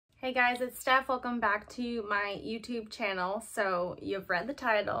Hey guys, it's Steph. Welcome back to my YouTube channel. So you've read the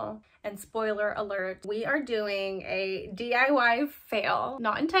title, and spoiler alert, we are doing a DIY fail.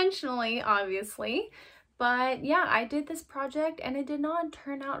 Not intentionally, obviously, but yeah, I did this project and it did not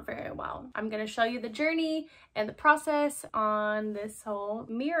turn out very well. I'm gonna show you the journey and the process on this whole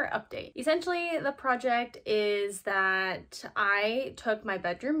mirror update. Essentially, the project is that I took my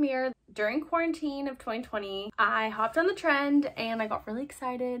bedroom mirror during quarantine of 2020. I hopped on the trend and I got really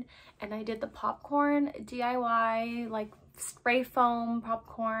excited and I did the popcorn DIY, like spray foam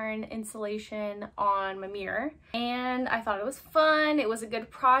popcorn installation on my mirror, and I thought it was fun. It was a good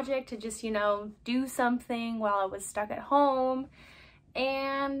project to just, you know, do something while I was stuck at home.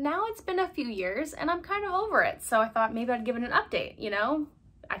 And now it's been a few years and I'm kind of over it, so I thought maybe I'd give it an update. You know,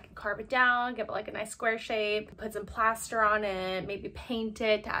 I can carve it down, give it like a nice square shape, put some plaster on it, maybe paint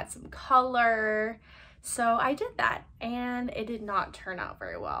it to add some color. So I did that and it did not turn out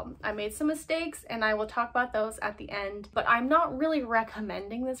very well. I made some mistakes and I will talk about those at the end, but I'm not really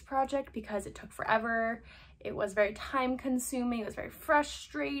recommending this project because it took forever. It was very time consuming, it was very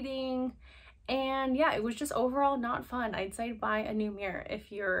frustrating, and yeah, it was just overall not fun. I'd say buy a new mirror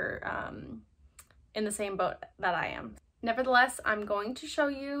if you're in the same boat that I am. Nevertheless, I'm going to show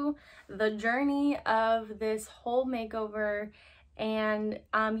you the journey of this whole makeover, and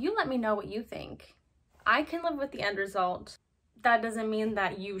you let me know what you think. I can live with the end result. That doesn't mean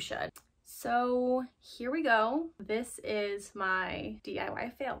that you should. So here we go. This is my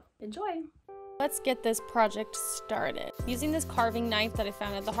DIY fail. Enjoy. Let's get this project started. Using this carving knife that I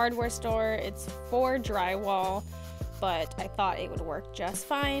found at the hardware store, it's for drywall, but I thought it would work just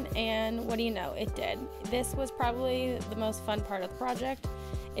fine, and what do you know, it did. This was probably the most fun part of the project.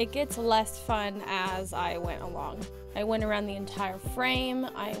 It gets less fun as I went along. I went around the entire frame,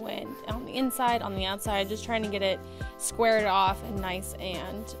 I went on the inside, on the outside, just trying to get it squared off and nice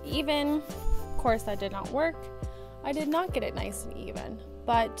and even. Of course, that did not work. I did not get it nice and even,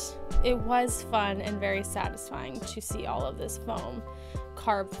 but it was fun and very satisfying to see all of this foam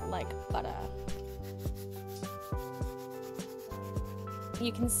carved like butter.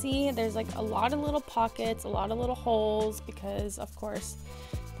 You can see there's like a lot of little pockets, a lot of little holes, because of course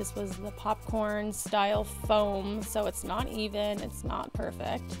this was the popcorn style foam, so it's not even, it's not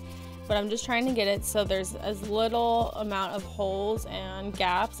perfect, but I'm just trying to get it so there's as little amount of holes and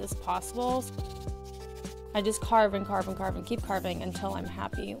gaps as possible. I just carve and carve and carve and keep carving until I'm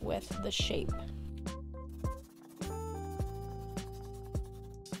happy with the shape.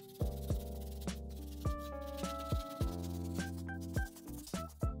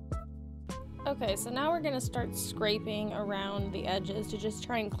 Okay, so now we're gonna start scraping around the edges to just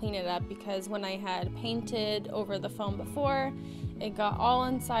try and clean it up, because when I had painted over the foam before, it got all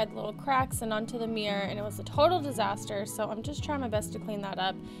inside little cracks and onto the mirror and it was a total disaster. So I'm just trying my best to clean that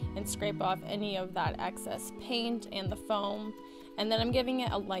up and scrape off any of that excess paint and the foam. And then I'm giving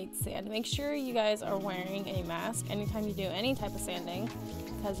it a light sand. Make sure you guys are wearing a mask anytime you do any type of sanding,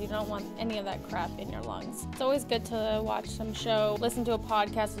 because you don't want any of that crap in your lungs. It's always good to watch some show, listen to a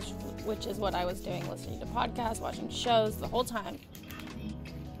podcast, which is what I was doing, listening to podcasts, watching shows the whole time.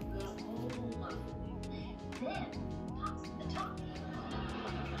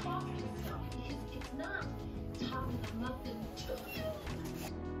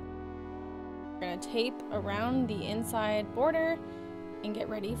 We're gonna tape around the inside border and get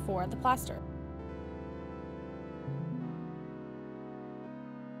ready for the plaster.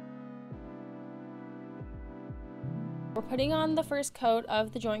 We're putting on the first coat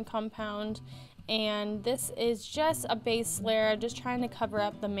of the joint compound, and this is just a base layer, just trying to cover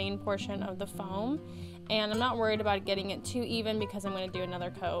up the main portion of the foam, and I'm not worried about getting it too even because I'm going to do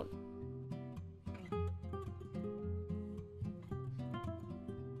another coat.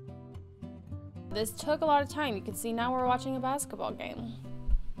 This took a lot of time. You can see now we're watching a basketball game.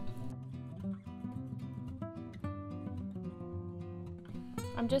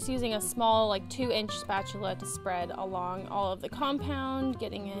 I'm just using a small, like 2-inch spatula to spread along all of the compound,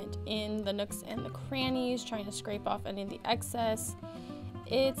 getting it in the nooks and the crannies, trying to scrape off any of the excess.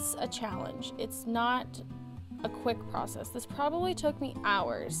 It's a challenge. It's not a quick process. This probably took me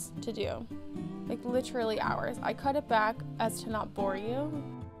hours to do, like literally hours. I cut it back as to not bore you,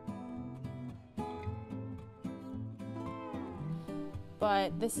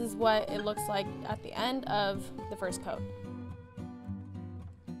 but this is what it looks like at the end of the first coat.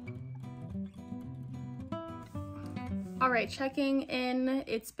 All right, checking in.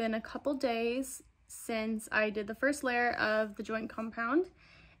 It's been a couple days since I did the first layer of the joint compound,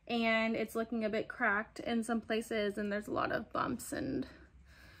 and it's looking a bit cracked in some places, and there's a lot of bumps and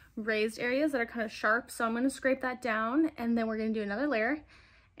raised areas that are kind of sharp. So I'm going to scrape that down, and then we're going to do another layer,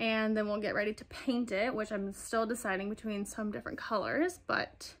 and then we'll get ready to paint it, which I'm still deciding between some different colors,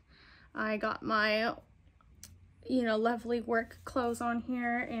 but I got my, you know, lovely work clothes on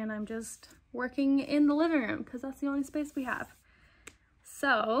here, and I'm just working in the living room because that's the only space we have.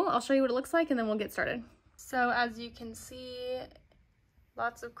 So I'll show you what it looks like and then we'll get started. So as you can see,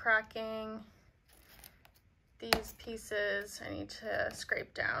 lots of cracking. These pieces I need to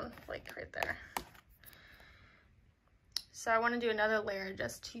scrape down, like right there. So I want to do another layer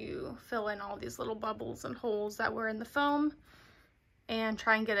just to fill in all these little bubbles and holes that were in the foam and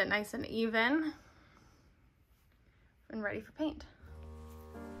try and get it nice and even and ready for paint.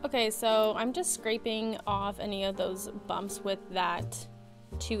 Okay, so I'm just scraping off any of those bumps with that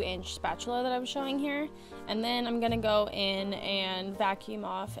 2-inch spatula that I was showing here, and then I'm gonna go in and vacuum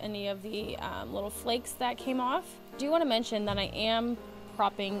off any of the little flakes that came off. I do want to mention that I am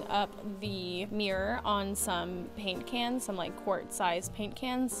propping up the mirror on some paint cans, some like quart size paint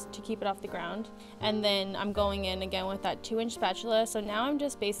cans to keep it off the ground, and then I'm going in again with that 2-inch spatula. So now I'm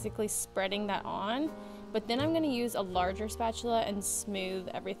just basically spreading that on, but then I'm going to use a larger spatula and smooth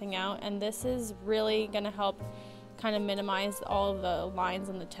everything out, and this is really going to help kind of minimize all of the lines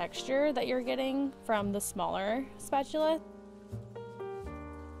and the texture that you're getting from the smaller spatula.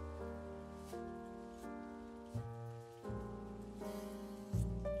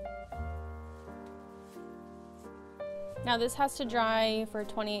 Now this has to dry for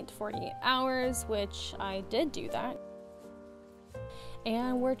 28 to 48 hours, which I did do that.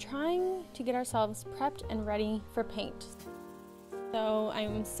 And we're trying to get ourselves prepped and ready for paint. So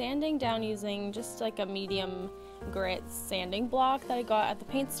I'm sanding down using just like a medium grit sanding block that I got at the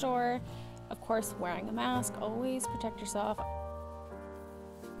paint store. Of course, wearing a mask, always protect yourself.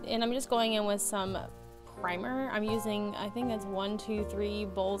 And I'm just going in with some primer. I'm using, I think it's 123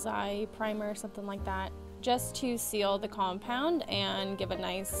 Bullseye primer, something like that, just to seal the compound and give a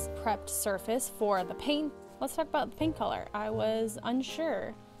nice prepped surface for the paint. Let's talk about the paint color. I was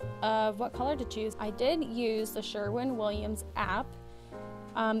unsure of what color to choose. I did use the Sherwin-Williams app.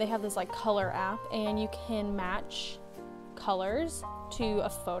 They have this like color app, and you can match colors to a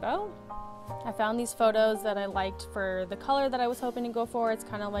photo. I found these photos that I liked for the color that I was hoping to go for. It's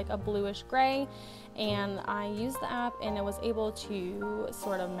kind of like a bluish gray, and I used the app and I was able to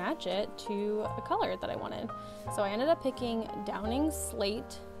sort of match it to a color that I wanted. So I ended up picking Downing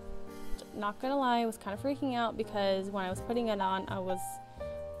Slate. Not gonna lie, I was kind of freaking out because when I was putting it on, I was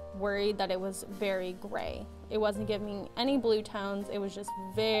worried that it was very gray. It wasn't giving any blue tones, it was just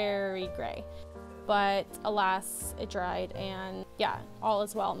very gray. But alas, it dried, and yeah, all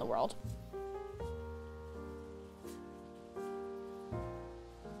is well in the world.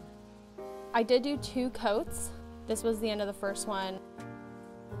 I did do 2 coats. This was the end of the first one.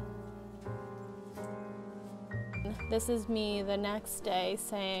 This is me the next day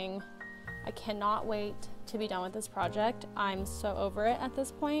saying, I cannot wait to be done with this project. I'm so over it at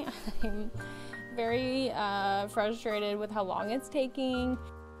this point. I'm very frustrated with how long it's taking.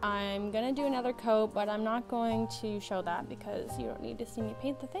 I'm gonna do another coat, but I'm not going to show that because you don't need to see me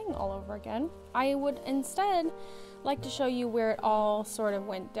paint the thing all over again. I would instead like to show you where it all sort of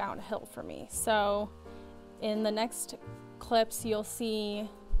went downhill for me. So in the next clips, you'll see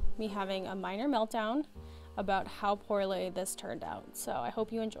me having a minor meltdown about how poorly this turned out. So I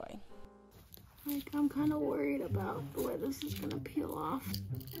hope you enjoy. Like, I'm kind of worried about the way this is gonna peel off.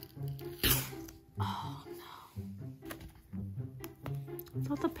 Oh no. Is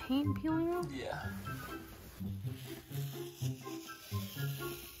that the paint peeling off? Yeah.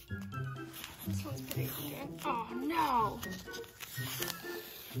 This one's pretty thin. Oh no!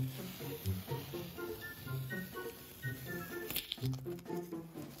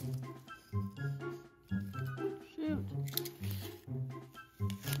 Shoot.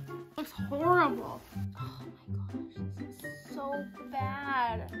 Looks horrible. Oh my gosh, this is so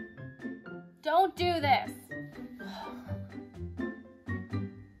bad. Don't do this.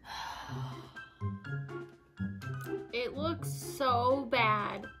 It looks so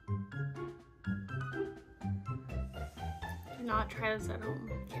bad. Do not try this at home,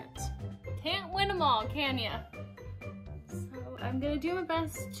 kids. Can't win them all, can ya? So I'm gonna do my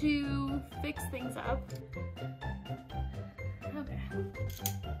best to fix things up. Okay.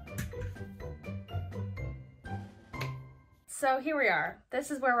 So here we are. This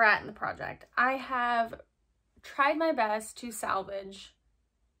is where we're at in the project. I have tried my best to salvage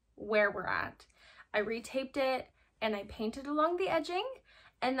where we're at. I retaped it and I painted along the edging,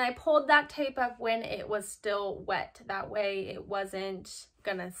 and I pulled that tape up when it was still wet. That way it wasn't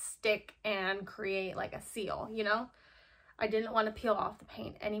gonna stick and create like a seal, you know? I didn't want to peel off the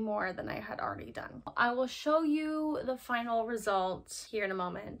paint any more than I had already done. I will show you the final result here in a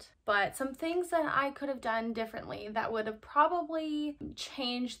moment, but some things that I could have done differently that would have probably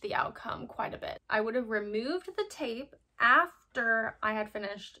changed the outcome quite a bit. I would have removed the tape after I had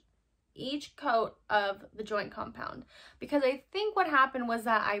finished each coat of the joint compound, because I think what happened was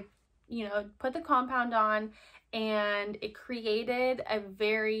that I, put the compound on and it created a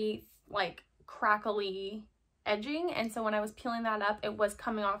very like crackly edging, and so when I was peeling that up, it was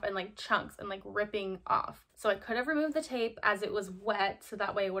coming off in like chunks and like ripping off. So I could have removed the tape as it was wet, so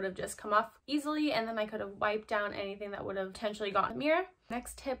that way it would have just come off easily, and then I could have wiped down anything that would have potentially gotten in the mirror.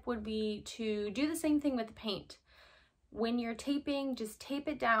 Next tip would be to do the same thing with the paint. When you're taping, just tape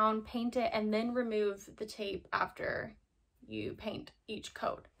it down, paint it, and then remove the tape after you paint each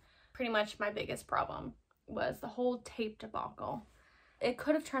coat. Pretty much my biggest problem was the whole tape debacle. It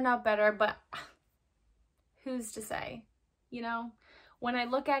could have turned out better, but who's to say? When I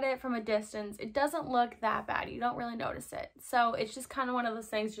look at it from a distance, it doesn't look that bad. You don't really notice it. So it's just kind of one of those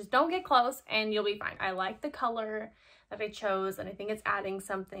things, just don't get close and you'll be fine. I like the color that I chose, and I think it's adding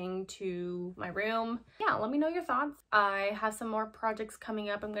something to my room. Yeah, let me know your thoughts. I have some more projects coming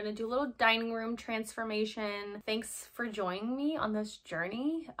up. I'm gonna do a little dining room transformation. Thanks for joining me on this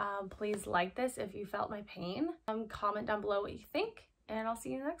journey. Please like this if you felt my pain. Comment down below what you think, and I'll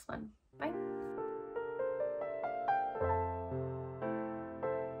see you in the next one. Bye.